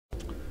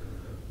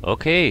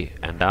Okay,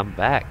 and I'm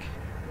back.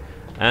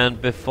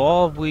 And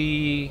before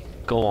we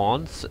go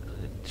on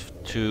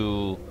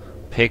to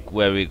pick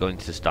where we're going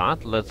to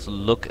start, let's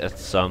look at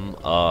some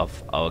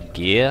of our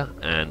gear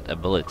and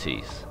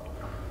abilities.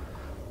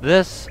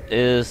 This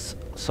is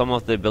some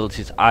of the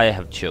abilities I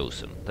have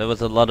chosen. There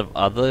was a lot of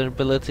other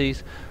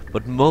abilities,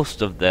 but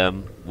most of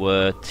them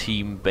were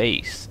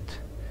team-based.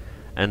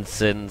 And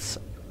since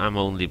I'm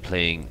only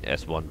playing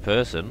as one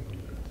person,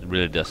 it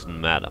really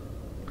doesn't matter.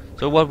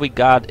 So what we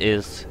got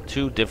is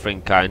two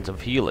different kinds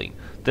of healing.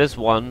 This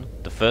one,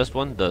 the first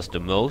one, does the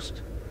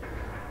most,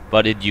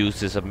 but it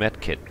uses a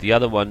medkit. The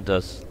other one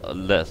does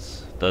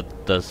less,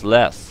 does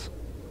less,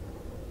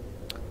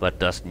 but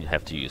doesn't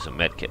have to use a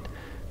medkit.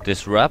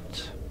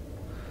 Disrupt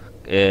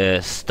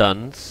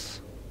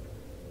stuns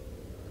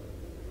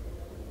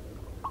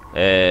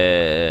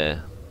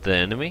the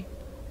enemy.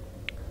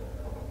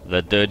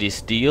 The Dirty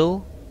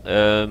Steel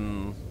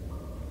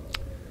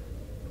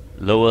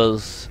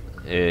lowers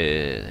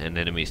an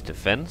enemy's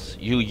defense.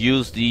 You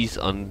use these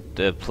on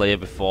the player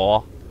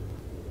before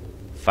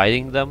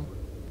fighting them.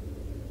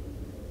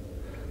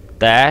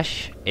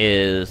 Dash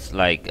is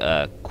like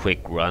a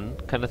quick run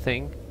kind of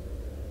thing.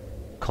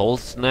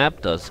 Cold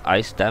Snap does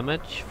ice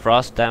damage,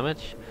 frost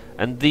damage,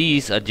 and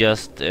these are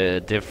just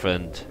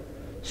different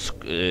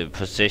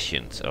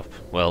positions of,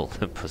 well,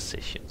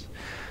 positions.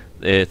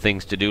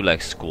 Things to do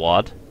like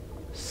squat,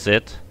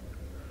 sit,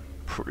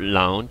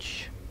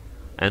 lounge,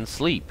 and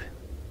sleep.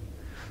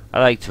 I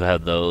like to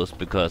have those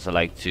because I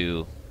like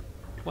to,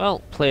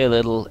 well, play a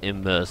little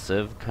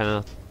immersive kind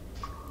of.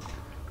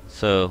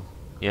 So,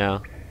 yeah.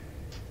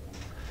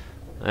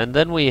 And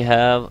then we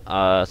have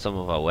some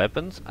of our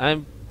weapons.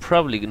 I'm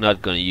probably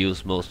not going to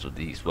use most of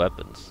these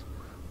weapons.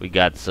 We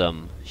got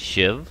some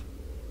shiv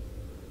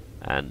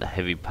and a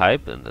heavy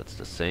pipe, and that's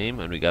the same.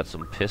 And we got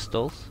some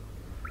pistols,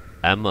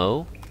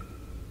 ammo.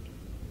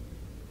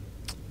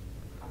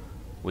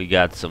 We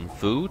got some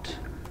food.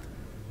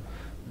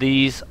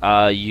 These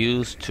are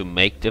used to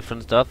make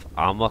different stuff.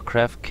 Armor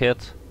craft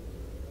kit,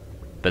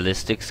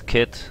 ballistics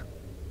kit,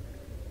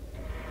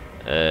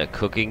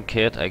 cooking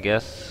kit, I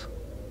guess,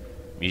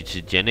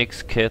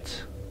 mutagenics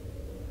kit,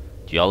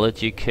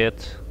 geology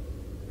kit.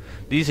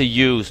 These are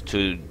used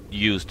to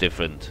use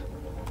different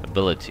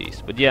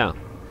abilities. But yeah,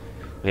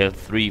 we have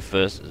 3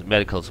 first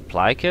medical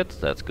supply kits.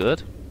 That's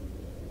good.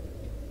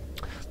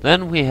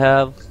 Then we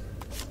have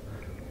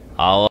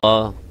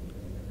our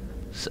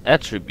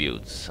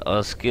attributes,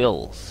 our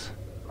skills.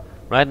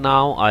 Right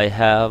now I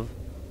have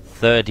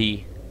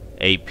 30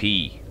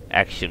 AP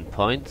action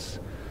points,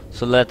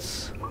 so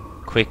let's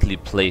quickly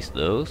place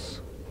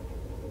those.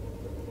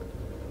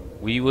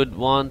 We would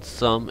want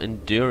some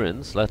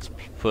endurance. Let's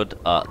put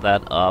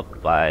that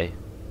up by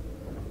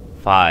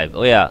 5.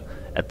 Oh yeah,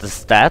 at the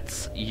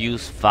stats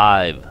use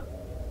 5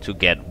 to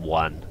get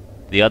 1.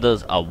 The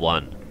others are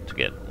 1 to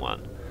get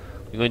 1.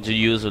 We're going to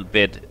use a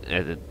bit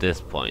at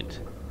this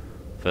point.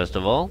 First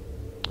of all,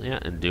 yeah,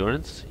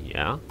 endurance,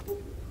 yeah.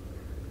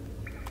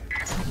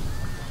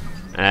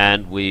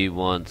 And we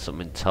want some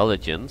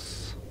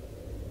intelligence.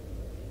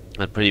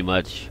 That pretty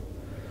much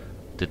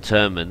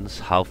determines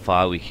how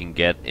far we can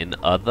get in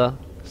other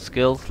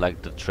skills,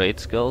 like the trade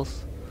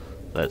skills.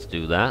 Let's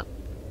do that.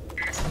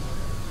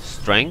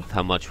 Strength,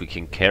 how much we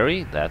can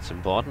carry, that's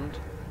important.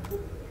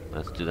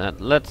 Let's do that.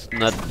 Let's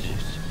not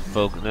just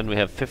focus. Then we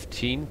have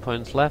 15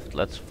 points left.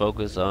 Let's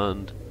focus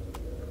on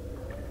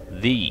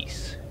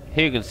these.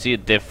 Here you can see a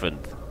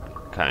different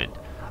kind.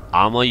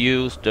 Armor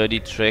use, dirty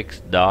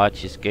tricks,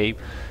 dodge, escape.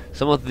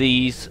 Some of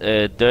these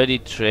dirty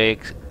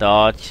tricks,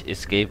 dodge,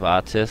 escape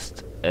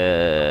artist,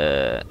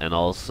 and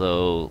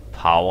also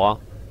power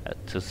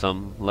to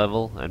some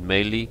level, and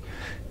melee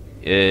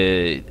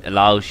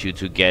allows you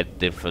to get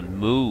different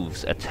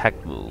moves,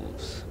 attack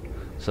moves.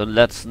 So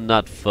let's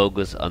not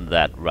focus on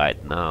that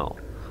right now.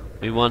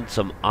 We want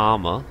some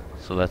armor,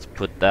 so let's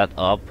put that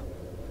up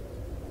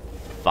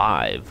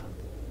 5.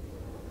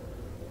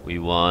 We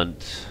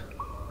want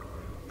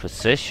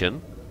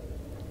precision,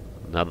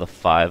 another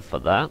 5 for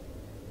that.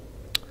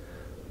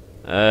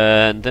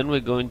 And then we're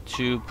going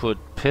to put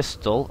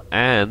pistol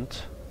and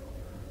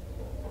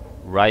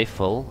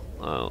rifle,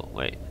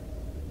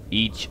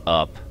 each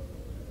up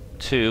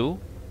 2.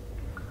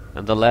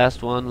 And the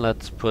last one,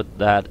 let's put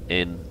that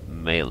in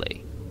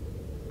melee.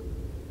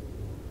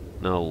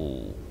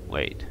 No,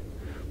 wait.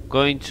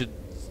 Going to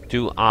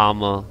do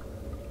armor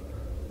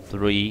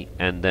 3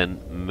 and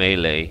then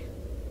melee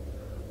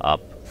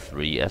up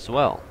 3 as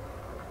well.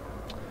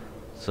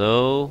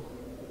 So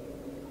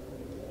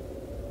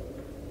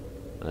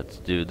let's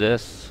do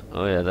this.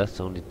 Oh yeah, that's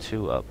only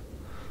 2 up.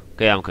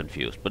 Okay, I'm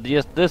confused. But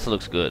yes, this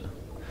looks good.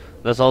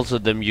 There's also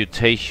the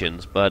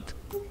mutations, but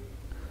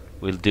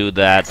we'll do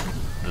that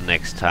the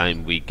next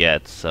time we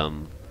get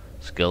some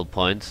skill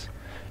points.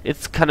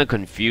 It's kind of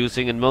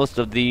confusing, and most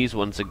of these,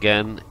 once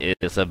again,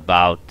 is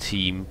about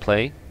team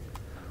play.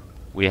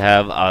 We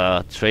have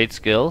our trade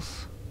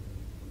skills.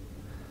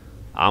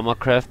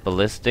 Armorcraft,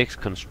 ballistics,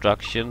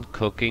 construction,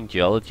 cooking,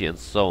 geology, and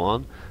so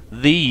on.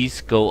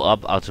 These go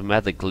up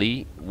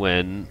automatically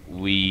when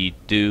we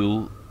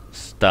do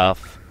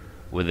stuff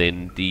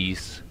within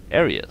these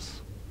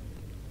areas.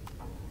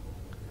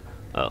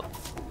 Oh,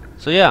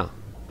 so yeah,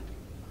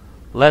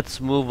 let's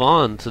move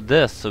on to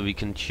this so we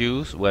can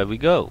choose where we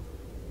go.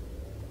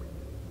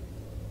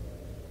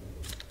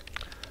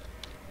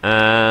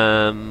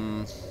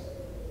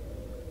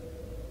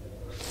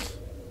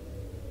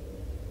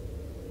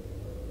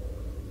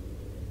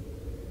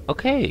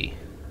 Okay.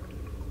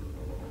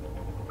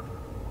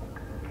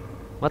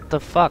 What the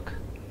fuck?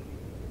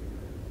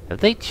 Have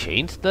they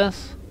changed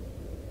this?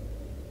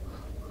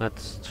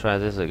 Let's try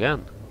this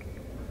again.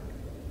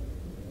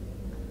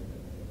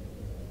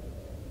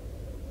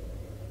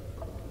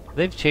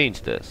 They've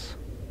changed this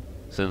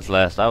since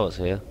last I was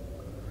here.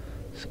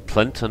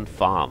 Clinton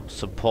Farm.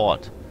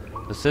 Support.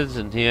 The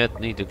citizens here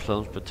need the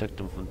clones protect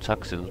them from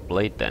toxins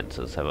blade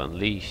dancers have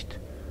unleashed.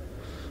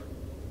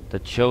 The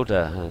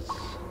Chota has...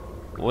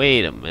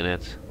 Wait a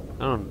minute.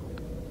 I don't...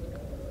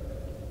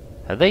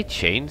 Have they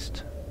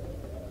changed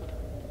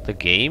the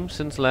game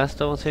since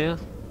last I was here?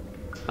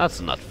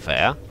 That's not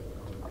fair.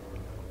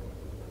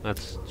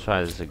 Let's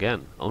try this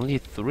again. Only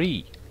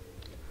 3.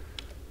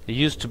 It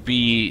used to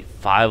be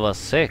 5 or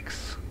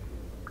 6.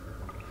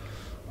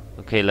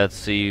 Okay, let's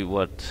see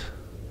what...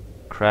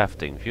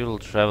 Crafting. Feudal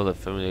traveler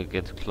family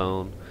gets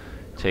clone.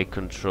 Take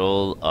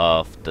control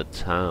of the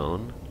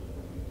town.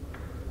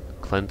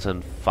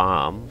 Clinton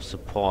Farm.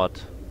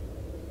 Support.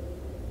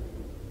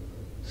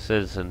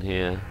 Citizen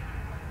here.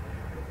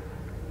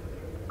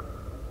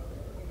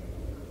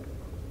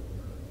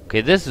 Okay,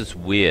 this is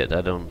weird.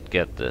 I don't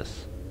get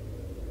this.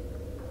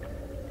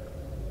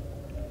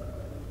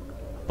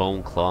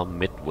 Bone Claw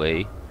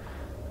Midway.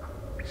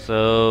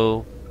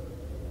 So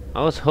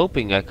I was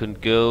hoping I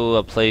could go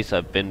a place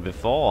I've been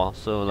before,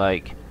 so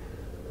like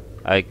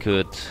I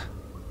could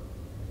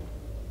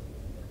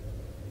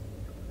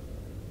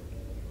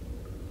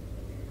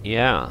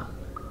yeah.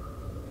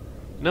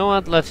 You know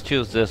what? Let's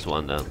choose this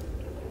one then.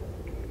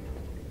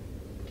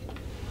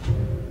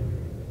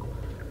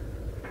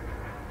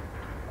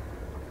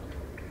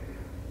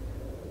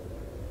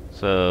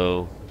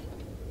 So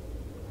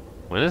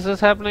when is this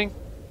happening?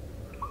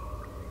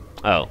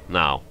 Oh,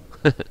 now.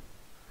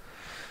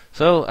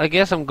 So I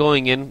guess I'm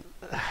going in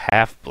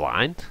half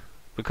blind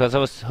because I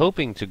was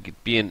hoping to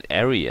be in an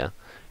area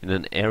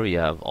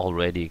I've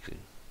already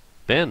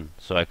been,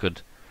 so I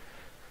could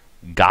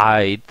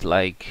guide,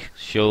 like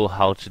show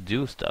how to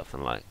do stuff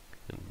and like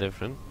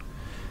different.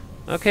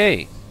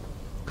 Okay,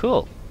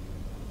 cool.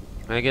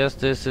 I guess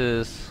this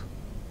is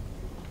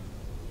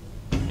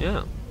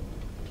yeah.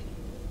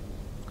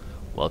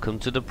 Welcome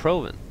to the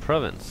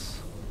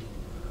province.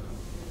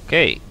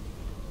 Okay.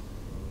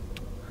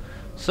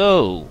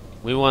 So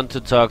we want to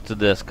talk to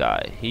this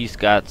guy. He's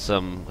got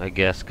some, I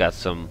guess,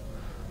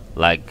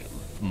 like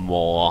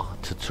more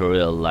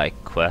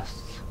tutorial-like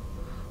quests.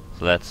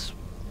 So let's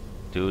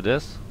do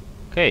this.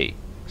 Okay,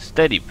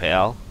 steady,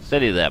 pal.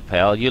 Steady there,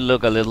 pal. You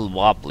look a little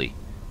wobbly.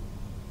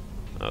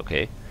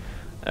 Okay.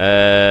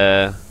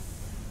 It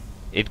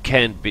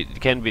can be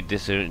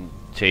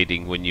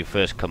disorientating when you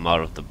first come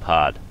out of the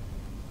pod.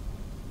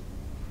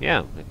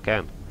 Yeah, it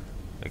can.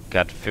 I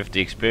got 50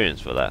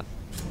 experience for that.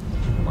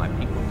 My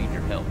people need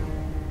your help.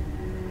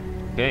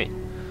 Okay.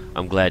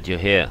 I'm glad you're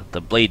here. The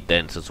Blade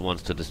Dancers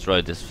wants to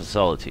destroy this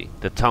facility.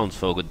 The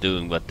townsfolk are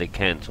doing what they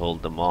can to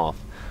hold them off,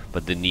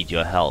 but they need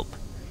your help.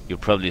 You're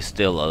probably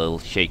still a little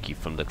shaky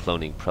from the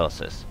cloning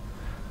process.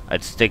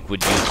 I'd stick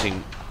with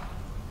using...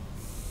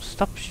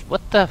 Stop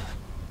what the...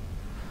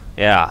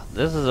 Yeah,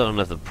 this is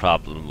another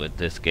problem with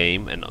this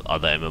game and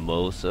other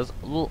MMOs. There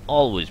will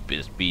always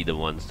be the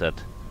ones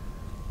that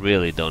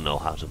really don't know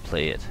how to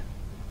play it.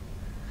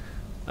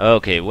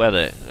 Okay,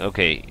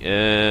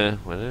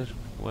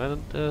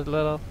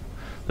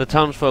 the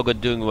townsfolk are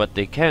doing what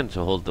they can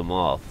to hold them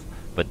off,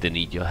 but they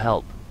need your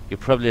help. You're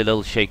probably a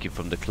little shaky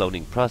from the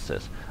cloning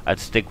process. I'd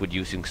stick with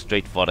using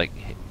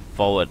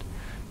forward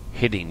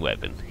hitting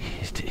weapon.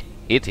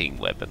 Hitting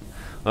weapon.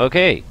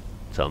 Okay,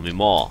 tell me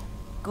more.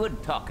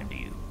 Good talking to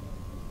you.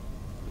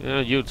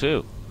 Yeah, you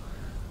too.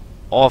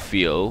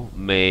 Orpheo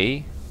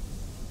May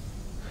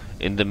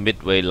in the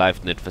Midway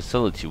LifeNet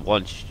facility.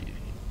 Once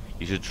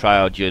you should try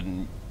out your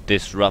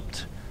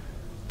disrupt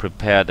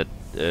prepared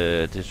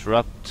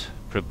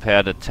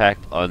attack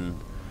on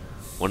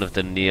one of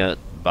the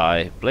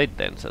nearby blade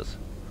dancers.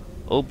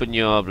 Open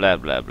your blah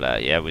blah blah.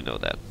 Yeah, we know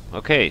that.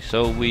 Okay,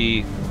 so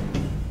we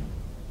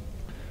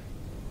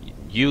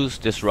use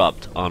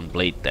disrupt on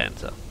blade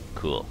dancer.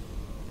 Cool.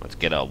 Let's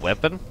get our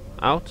weapon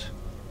out.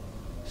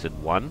 Is it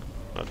 1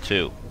 or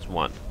 2? It's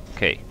 1.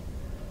 Okay.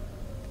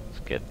 Let's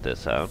get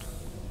this out.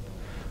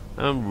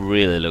 I'm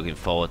really looking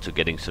forward to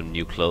getting some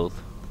new clothes.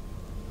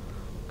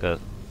 Cause,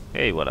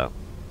 hey, what up?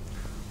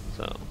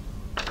 So,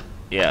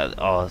 yeah,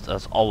 oh,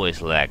 there's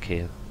always lag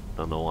here.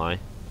 Don't know why.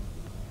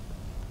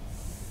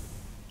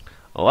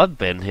 Oh, I've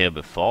been here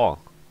before.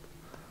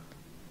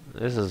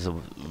 This is a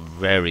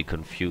very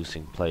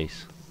confusing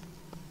place.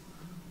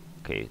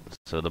 Okay,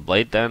 so the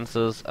blade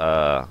dancers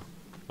are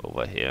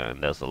over here,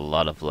 and there's a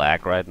lot of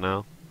lag right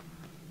now.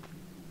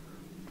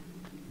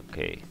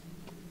 Okay.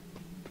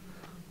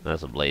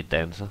 That's a blade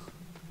dancer.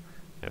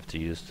 You have to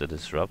use the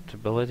disrupt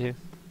ability.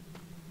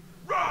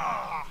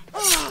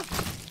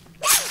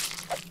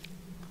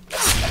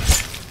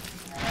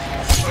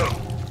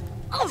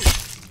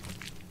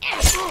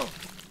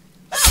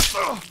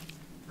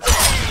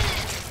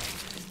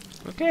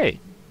 Okay.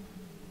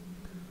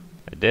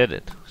 I did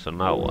it. So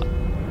now what?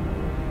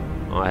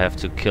 Now I have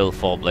to kill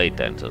 4 blade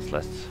dancers.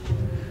 Let's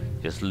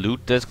just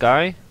loot this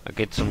guy. I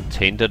get some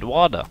tainted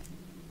water.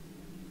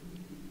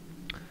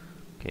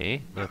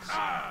 Okay, let's...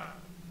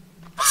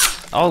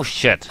 Oh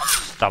shit!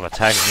 Stop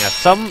attacking. Yeah,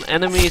 some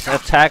enemies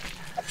attack,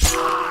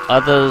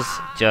 others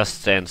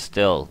just stand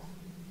still.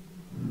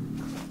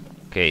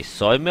 Okay,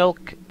 soy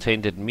milk,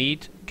 tainted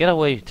meat, get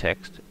away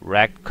text,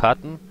 ragged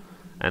cotton,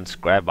 and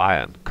scrap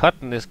iron.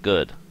 Cotton is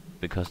good,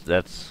 because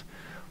that's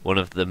one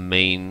of the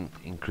main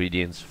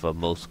ingredients for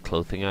most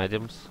clothing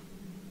items.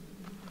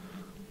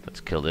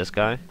 Let's kill this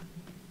guy.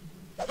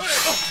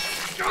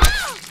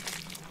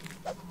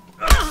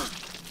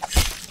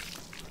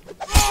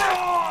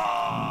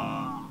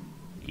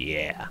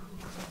 Yeah.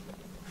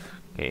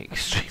 Okay,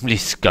 extremely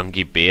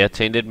skunky bear,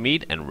 tainted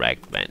meat, and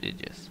ragged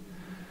bandages.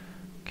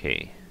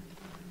 Okay.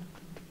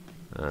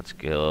 Let's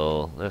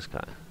kill this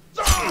guy.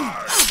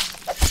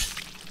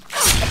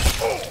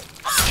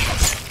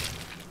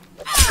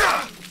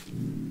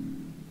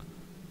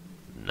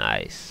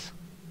 Nice.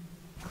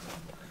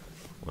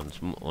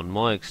 One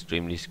more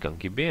extremely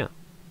skunky bear.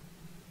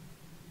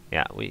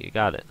 Yeah, we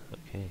got it.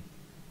 Okay.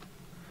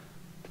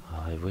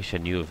 Oh, I wish I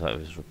knew if I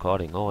was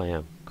recording. Oh, I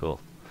am. Cool.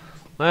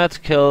 Let's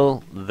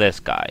kill this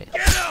guy.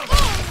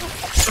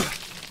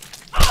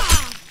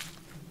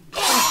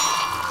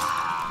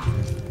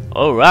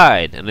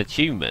 Alright, an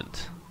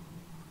achievement.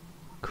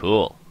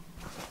 Cool.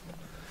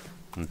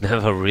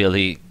 Never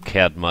really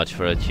cared much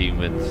for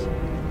achievements.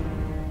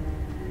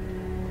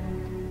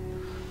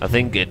 I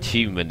think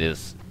achievement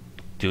is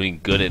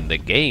doing good in the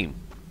game.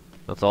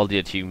 That's all the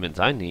achievements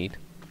I need.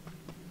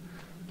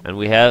 And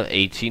we have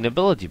 18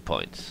 ability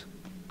points.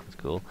 That's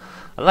cool.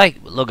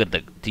 Look at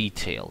the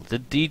detail. The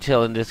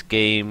detail in this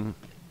game,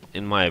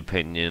 in my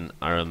opinion,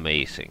 are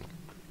amazing.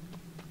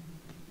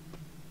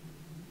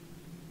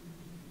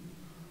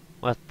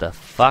 What the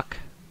fuck?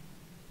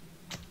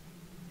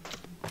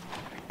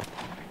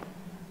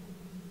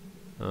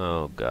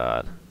 Oh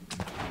god.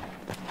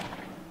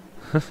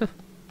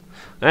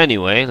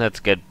 Anyway, let's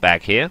get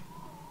back here.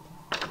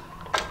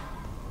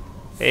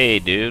 Hey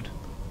dude.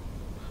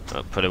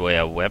 I'll put away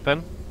our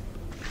weapon.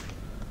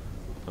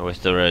 I wish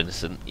there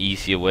is an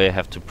easier way. I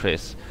have to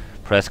press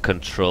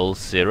Control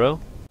 0.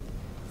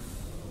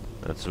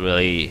 That's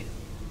really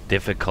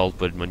difficult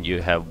when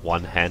you have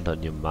one hand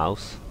on your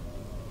mouse.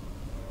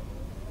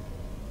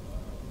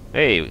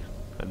 Hey,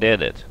 I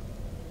did it.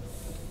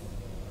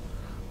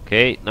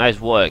 Okay, nice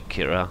work,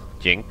 Kira.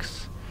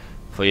 Jinx.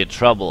 For your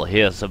trouble,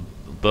 here's a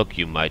book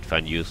you might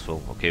find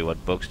useful. Okay,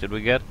 what books did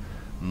we get?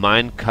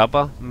 Mine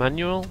Cover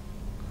Manual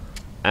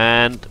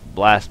and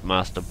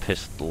Blastmaster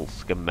Pistol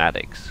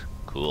Schematics.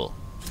 Cool.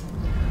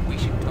 We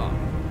should talk.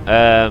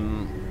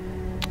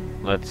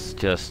 Let's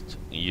just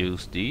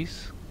use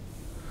these.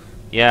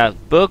 Yeah,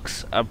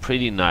 books are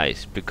pretty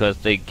nice because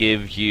they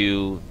give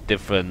you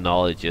different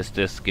knowledges.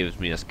 This gives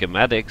me a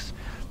schematics.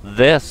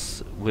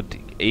 This would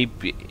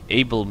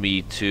able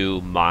me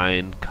to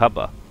mine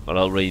copper, but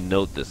I already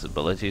know this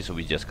ability, so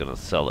we're just gonna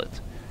sell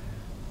it.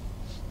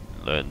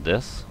 Learn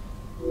this.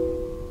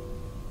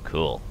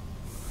 Cool.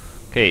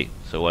 Okay,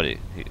 so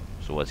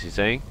what's he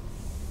saying?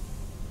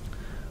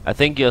 I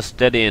think you're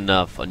steady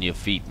enough on your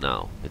feet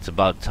now. It's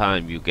about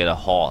time you get a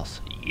horse.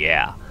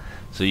 Yeah,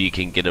 so you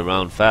can get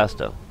around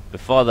faster.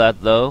 Before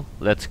that though,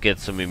 let's get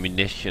some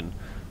ammunition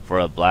for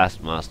a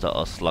blastmaster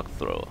or slug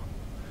thrower.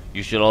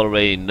 You should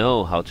already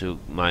know how to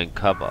mine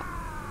copper.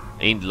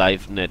 Ain't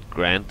life net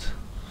grand?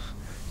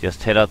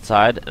 Just head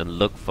outside and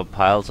look for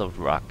piles of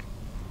rock.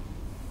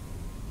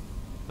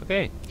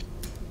 Okay.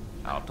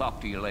 I'll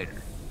talk to you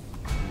later.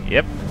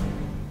 Yep.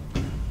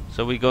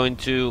 So we're going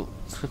to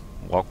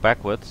walk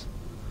backwards.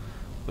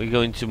 We're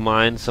going to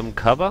mine some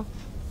copper.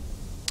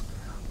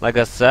 Like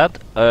I said,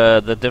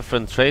 the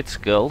different trade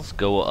skills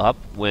go up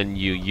when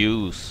you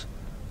use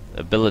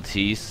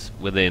abilities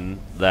within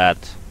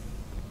that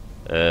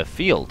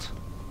field.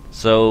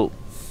 So,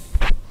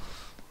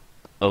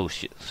 oh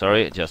shit!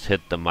 Sorry, I just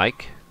hit the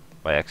mic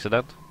by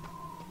accident.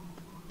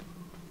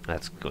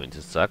 That's going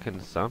to suck in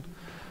the sound.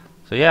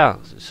 So yeah,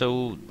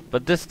 so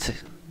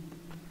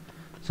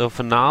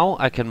for now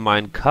I can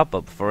mine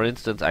copper. For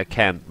instance, I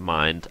can't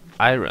mine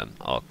iron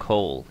or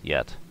coal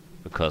yet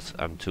because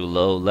I'm too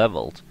low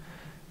leveled.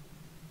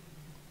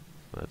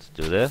 Let's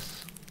do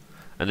this,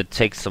 and it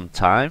takes some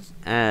time.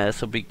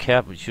 So be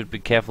careful. You should be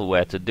careful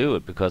where to do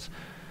it because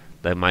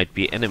there might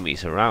be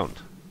enemies around.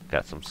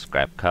 Got some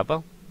scrap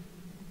copper.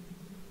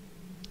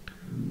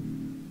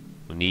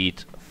 We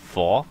need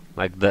 4,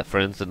 like that. For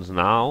instance,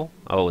 now.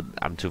 Oh,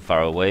 I'm too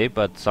far away,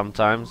 but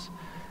sometimes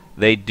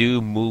they do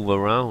move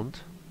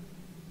around.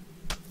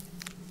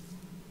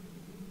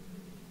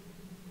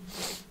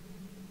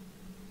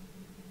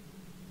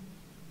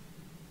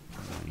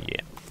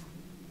 Yeah.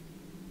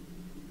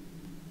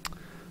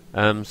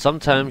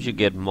 Sometimes you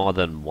get more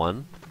than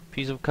one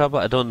piece of copper.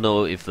 I don't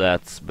know if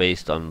that's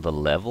based on the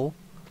level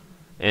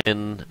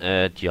in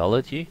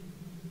geology,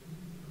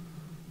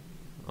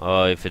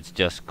 or if it's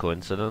just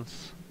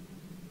coincidence.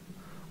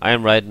 I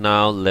am right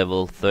now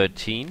level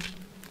 13.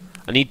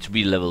 I need to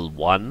be level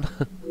 1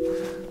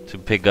 to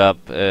pick up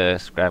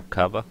scrap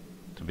copper.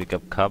 To pick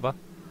up copper.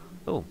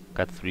 Oh,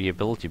 got 3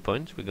 ability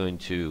points. We're going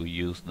to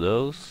use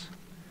those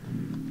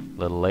a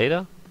little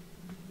later.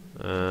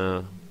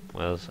 Oh,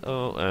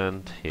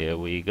 and here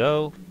we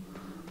go.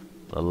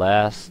 The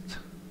last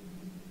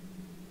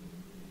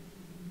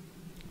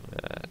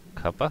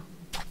copper.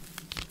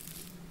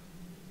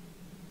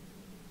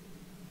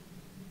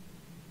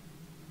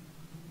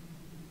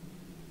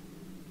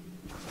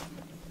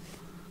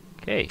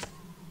 Okay.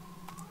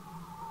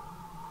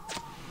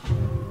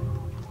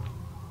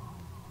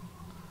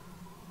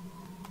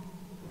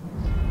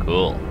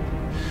 Cool.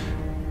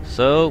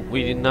 So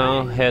we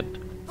now head.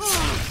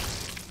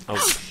 Oh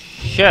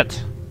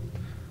shit!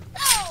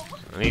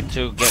 I need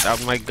to get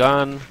out my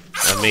gun.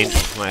 I mean,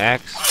 my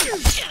axe.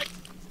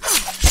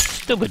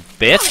 Stupid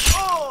bitch!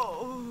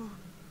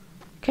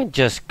 Can't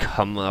just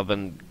come up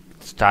and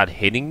start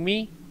hitting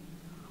me.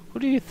 Who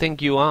do you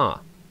think you are?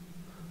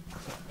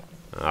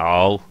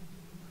 Oh,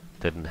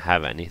 didn't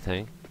have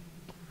anything.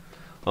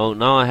 Oh,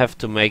 now I have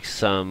to make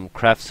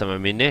craft some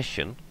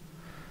ammunition.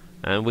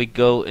 And we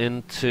go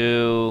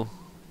into,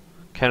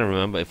 can't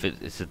remember if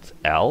it's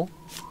L?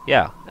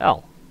 Yeah,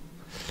 L.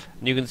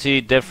 And you can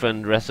see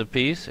different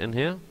recipes in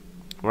here.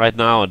 Right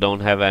now I don't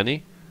have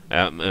any,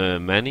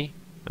 many,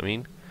 I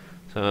mean.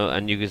 So,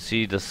 and you can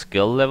see the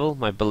skill level.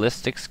 My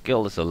ballistic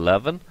skill is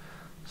 11,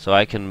 so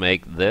I can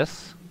make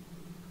this.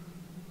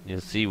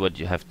 You'll see what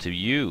you have to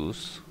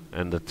use,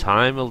 and the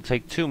time will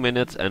take 2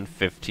 minutes and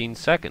 15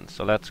 seconds.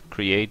 So let's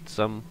create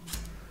some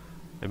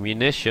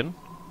ammunition.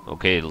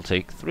 Okay, it'll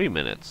take 3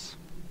 minutes,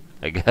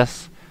 I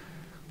guess.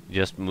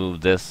 Just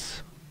move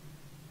this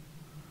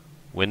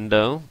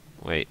window.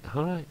 Wait,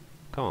 how do I?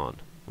 Come on,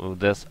 move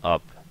this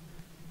up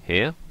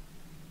here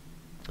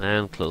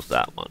and close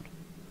that one.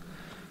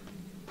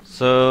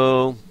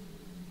 So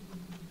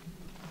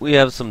we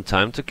have some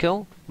time to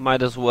kill.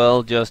 Might as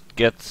well just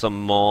get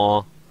some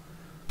more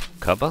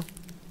copper.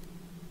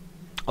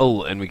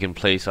 Oh, and we can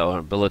place our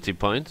ability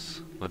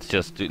points. Let's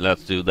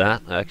do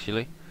that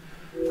actually.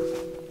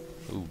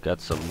 Ooh,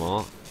 got some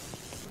more.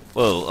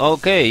 Whoa,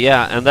 okay,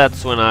 yeah, and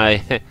that's when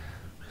I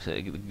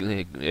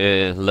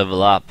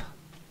level up.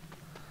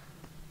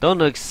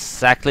 Don't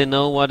exactly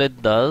know what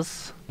it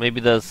does.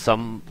 Maybe there's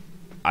some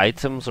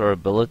items or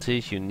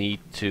abilities you need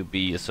to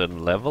be a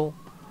certain level.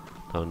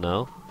 Don't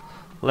know.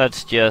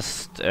 Let's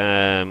just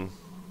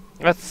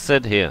let's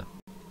sit here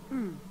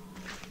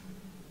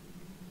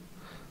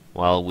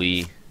while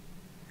we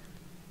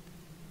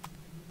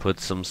put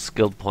some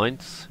skill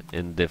points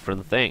in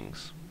different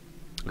things.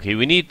 Okay,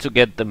 we need to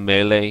get the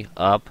melee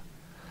up.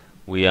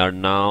 We are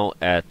now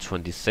at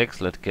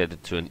 26. Let's get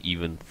it to an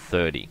even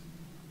 30.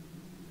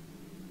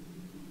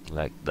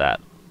 Like that.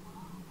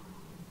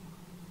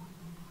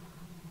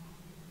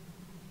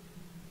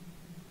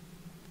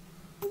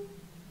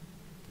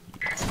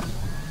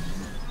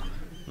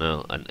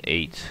 No, an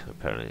 8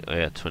 apparently. Oh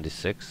yeah,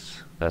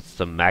 26. That's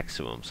the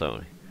maximum,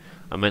 sorry.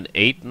 I'm an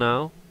 8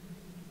 now.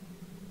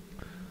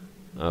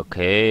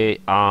 Okay,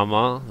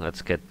 armor.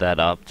 Let's get that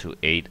up to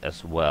 8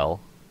 as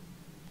well.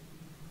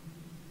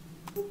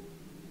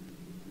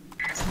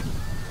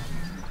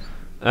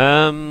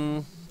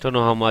 Don't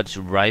know how much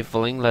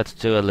rifling. Let's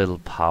do a little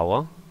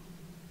power.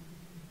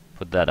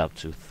 Put that up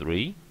to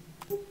 3.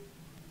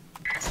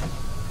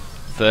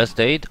 First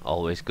aid,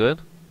 always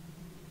good.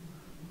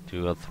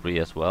 2 or 3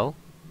 as well.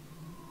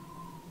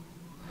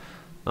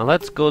 Now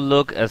let's go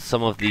look at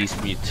some of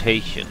these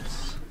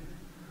mutations.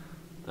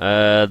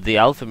 The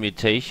alpha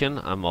mutation,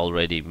 I'm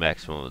already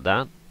maximum of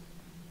that.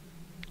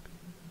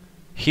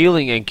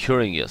 Healing and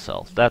curing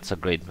yourself, that's a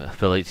great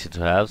ability to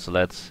have, so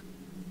let's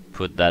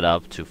put that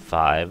up to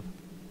 5.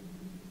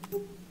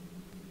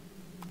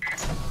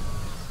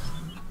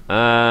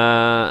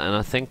 And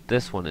I think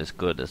this one is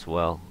good as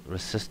well.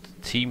 Resist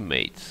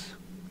teammates.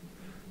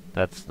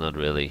 That's not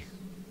really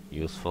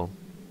useful.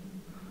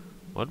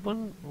 What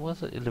one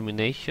was it?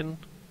 Illumination?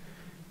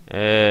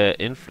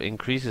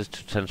 Increases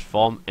to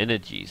transform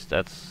energies.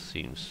 That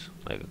seems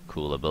like a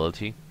cool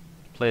ability.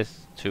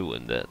 Place 2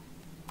 in that.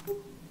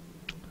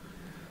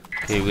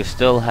 Okay, we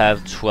still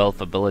have 12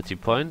 ability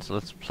points.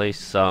 Let's place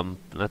some.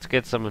 Let's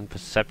get some in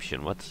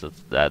perception. What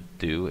does that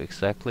do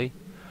exactly?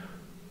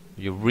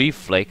 Your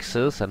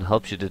reflexes and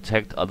helps you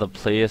detect other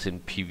players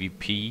in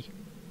PvP,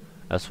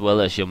 as well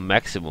as your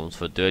maximums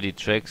for dirty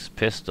tricks,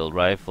 pistol,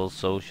 rifle,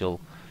 social.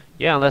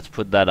 Yeah, let's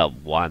put that up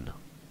 1.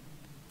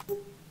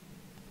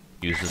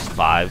 Uses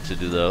 5 to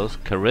do those.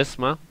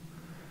 Charisma,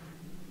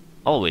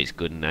 always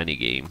good in any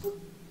game.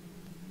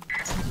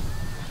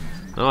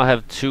 Now I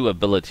have 2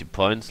 ability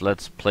points.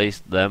 Let's place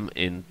them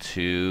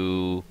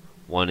into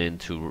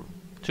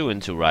 2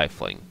 into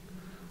rifling.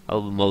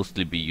 I'll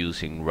mostly be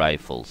using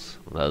rifles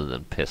rather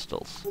than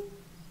pistols.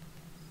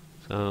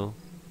 So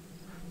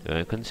Do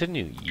I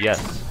continue?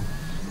 Yes.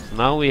 So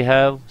now we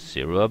have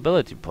 0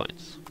 ability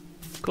points.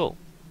 Cool.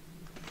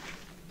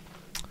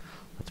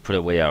 Let's put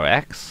away our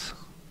axe.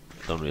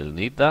 Don't really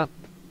need that.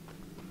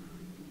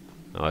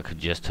 Now I could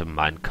just have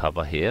mine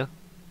cover here.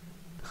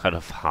 Out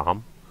of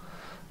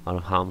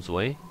harm's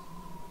way.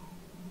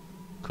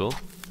 Cool.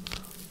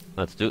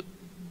 Let's do.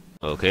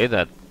 Okay,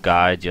 that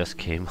guy just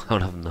came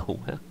out of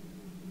nowhere.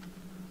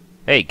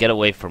 Hey, get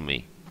away from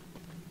me.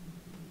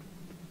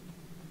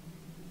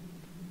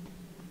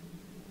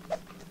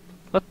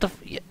 What the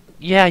f—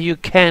 yeah, you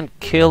can't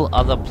kill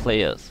other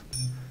players.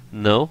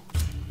 No?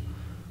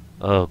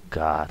 Oh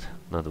god,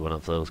 not one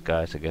of those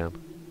guys again.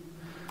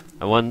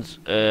 And once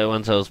I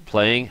was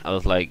playing, I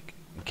was like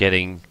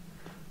getting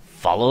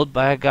followed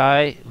by a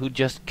guy who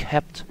just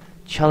kept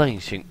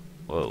challenging—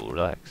 whoa,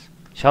 relax.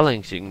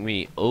 Challenging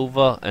me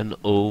over and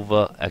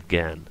over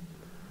again.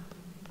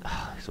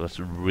 It was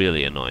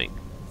really annoying.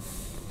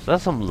 Is there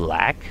some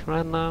lag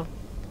right now?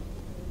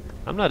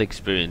 I'm not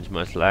experiencing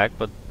much lag,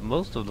 but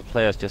most of the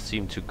players just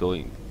seem to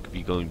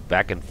be going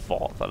back and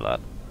forth a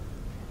lot.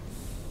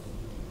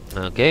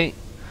 Okay.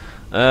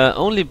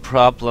 Only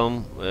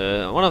problem,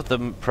 one of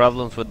the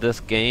problems with this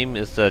game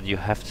is that you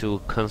have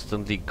to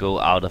constantly go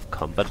out of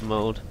combat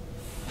mode.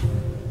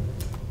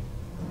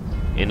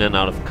 In and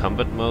out of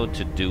combat mode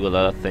to do a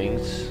lot of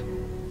things.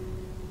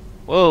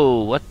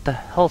 Whoa, what the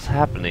hell's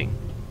happening?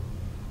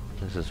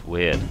 This is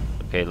weird.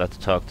 Okay, let's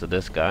talk to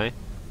this guy.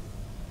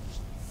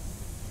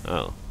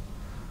 Oh.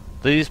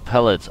 These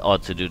pellets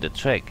ought to do the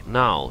trick.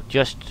 Now,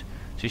 just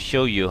to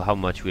show you how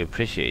much we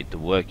appreciate the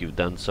work you've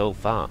done so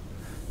far,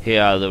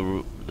 here are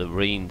the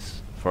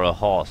reins for a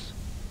horse.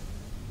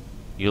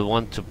 You'll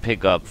want to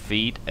pick up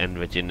feed and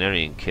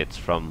veterinarian kits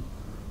from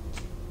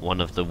one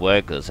of the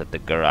workers at the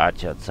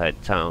garage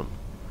outside town.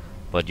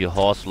 But your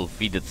horse will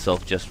feed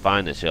itself just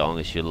fine as long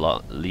as you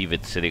leave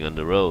it sitting on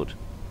the road.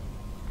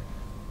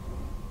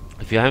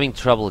 If you're having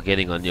trouble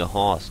getting on your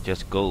horse,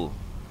 just go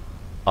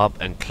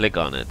up and click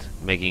on it,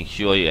 making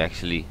sure you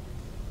actually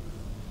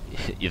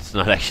it's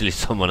not actually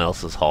someone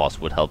else's horse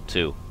would help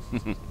too.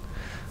 And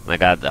I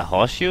got the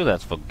horseshoe,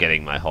 that's for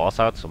getting my horse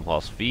out, some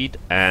horse feed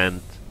and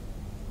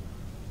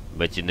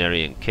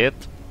veterinarian kit.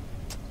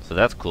 So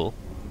that's cool.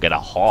 Get a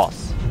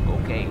horse.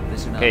 Okay,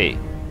 listen up. Okay.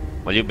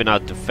 While you've been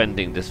out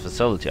defending this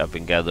facility, I've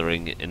been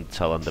gathering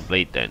intel on the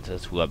blade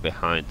dancers who are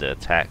behind the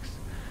attacks.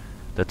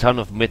 The town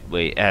of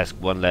Midway asks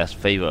one last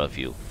favor of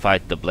you.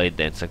 Fight the blade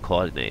dancer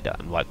coordinator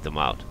and wipe them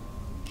out.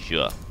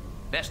 Sure.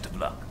 Best of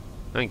luck.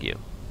 Thank you.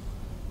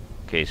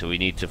 Okay, so we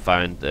need to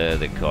find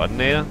the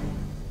coordinator.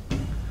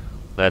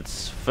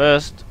 Let's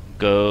first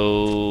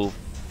go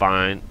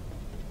find—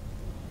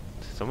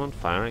 is someone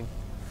firing?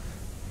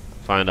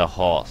 Find a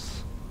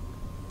horse.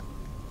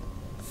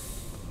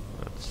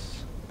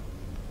 Let's—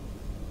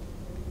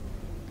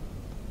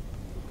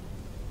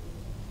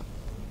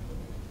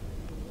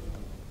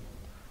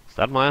 is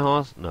that my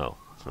horse? No,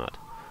 it's not.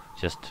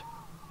 Just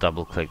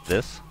double click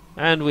this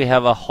and we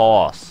have a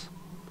horse.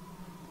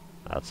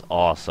 That's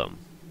awesome.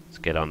 Let's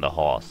get on the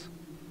horse.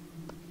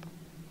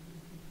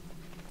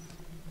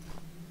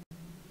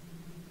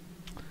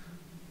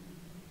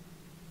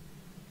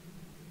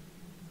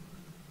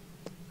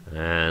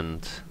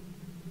 And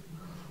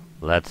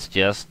let's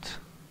just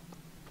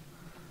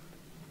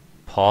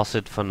pause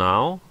it for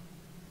now.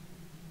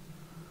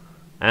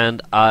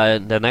 And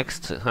the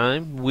next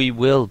time we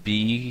will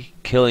be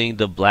killing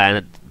the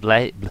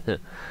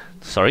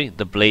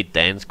the blade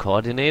dance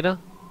coordinator,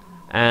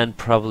 and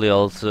probably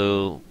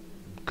also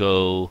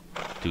go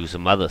do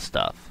some other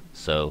stuff.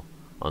 So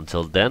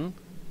until then,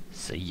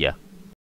 see ya.